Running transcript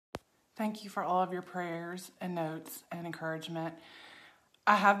Thank you for all of your prayers and notes and encouragement.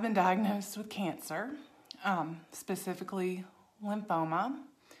 I have been diagnosed with cancer, specifically lymphoma,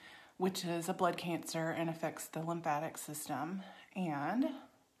 which is a blood cancer and affects the lymphatic system. And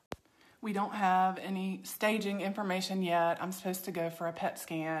we don't have any staging information yet. I'm supposed to go for a PET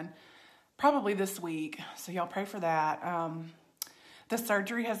scan probably this week, so y'all pray for that. The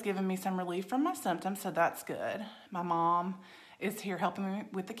surgery has given me some relief from my symptoms, so that's good. My mom is here helping me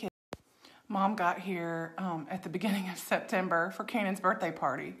with the kids. Mom got here at the beginning of September for Canaan's birthday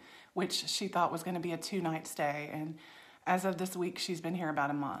party, which she thought was going to be a 2-night stay. And as of this week, she's been here about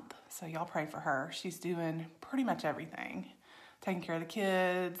a month. So y'all pray for her. She's doing pretty much everything, taking care of the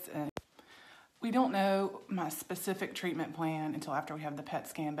kids. And we don't know my specific treatment plan until after we have the PET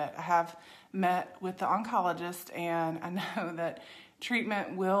scan, but I have met with the oncologist, and I know that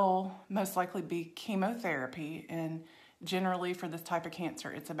treatment will most likely be chemotherapy. And generally for this type of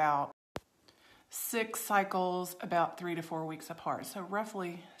cancer, it's about 6 cycles, about 3 to 4 weeks apart. So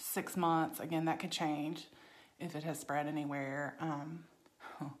roughly 6 months. Again, that could change if it has spread anywhere.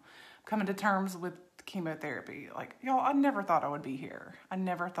 Coming to terms with chemotherapy. Like, y'all, I never thought I would be here. I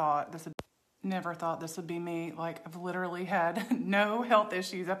never thought this would be me. Like, I've literally had no health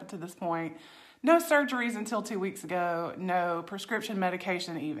issues up to this point. No surgeries until 2 weeks ago. No prescription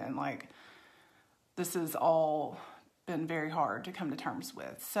medication even. Like, this has all been very hard to come to terms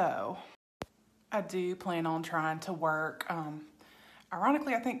with. So I do plan on trying to work.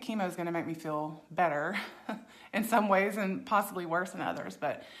 Ironically, I think chemo is going to make me feel better in some ways and possibly worse in others,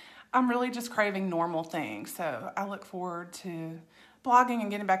 but I'm really just craving normal things. So I look forward to blogging and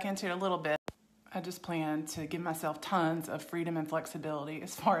getting back into it a little bit. I just plan to give myself tons of freedom and flexibility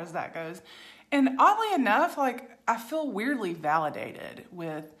as far as that goes. And oddly enough, like, I feel weirdly validated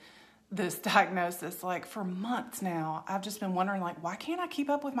with this diagnosis. Like, for months now, I've just been wondering, like, why can't I keep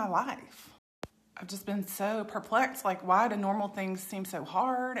up with my life? I've just been so perplexed, like, why do normal things seem so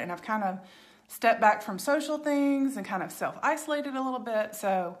hard? And I've kind of stepped back from social things and kind of self-isolated a little bit.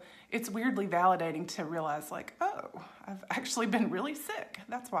 So it's weirdly validating to realize, like, oh, I've actually been really sick.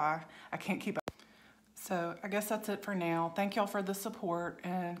 That's why I can't keep up. So I guess that's it for now. Thank y'all for the support,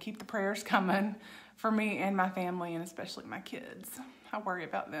 and keep the prayers coming for me and my family, and especially my kids. I worry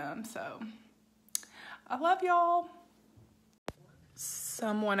about them. So I love y'all.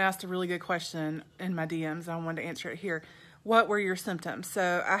 Someone asked a really good question in my DMs. I wanted to answer it here. What were your symptoms?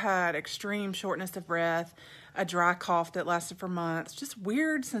 So I had extreme shortness of breath, a dry cough that lasted for months, just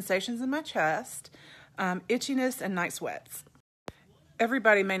weird sensations in my chest, itchiness, and night sweats.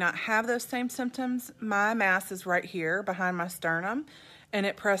 Everybody may not have those same symptoms. My mass is right here behind my sternum, and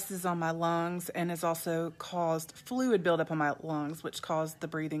it presses on my lungs and has also caused fluid buildup on my lungs, which caused the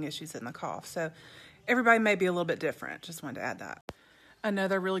breathing issues and the cough. So everybody may be a little bit different. Just wanted to add that.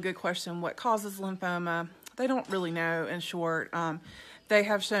 Another really good question, what causes lymphoma? They don't really know, in short. They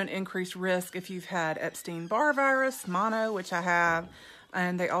have shown increased risk if you've had Epstein-Barr virus, mono, which I have,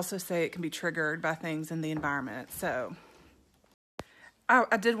 and they also say it can be triggered by things in the environment. So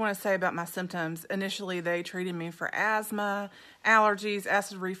I did want to say about my symptoms. Initially, they treated me for asthma, allergies,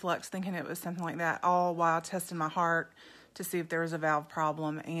 acid reflux, thinking it was something like that, all while testing my heart to see if there was a valve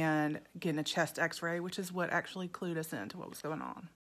problem and getting a chest x-ray, which is what actually clued us into what was going on.